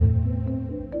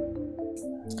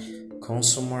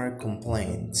Consumer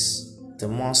complaints. The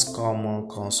most common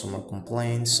consumer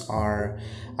complaints are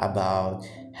about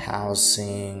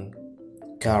housing,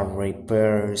 car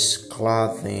repairs,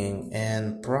 clothing,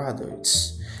 and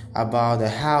products. About the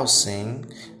housing,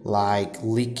 like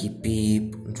leaky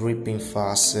pipe, dripping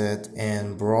faucet,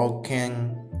 and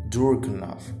broken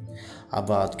doorknob.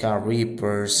 About car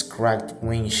repairs, cracked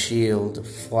windshield,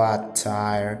 flat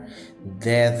tire,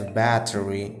 dead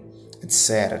battery,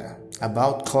 etc.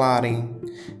 About clothing,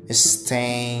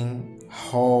 stain,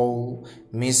 hole,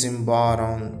 missing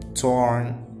button,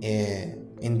 torn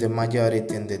in the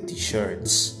majority in the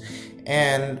t-shirts.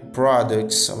 And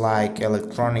products like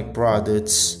electronic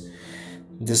products,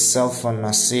 the cell phone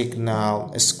no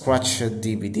signal, scratched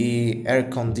DVD, air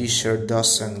conditioner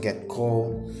doesn't get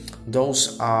cold.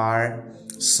 Those are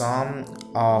some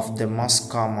of the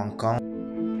most common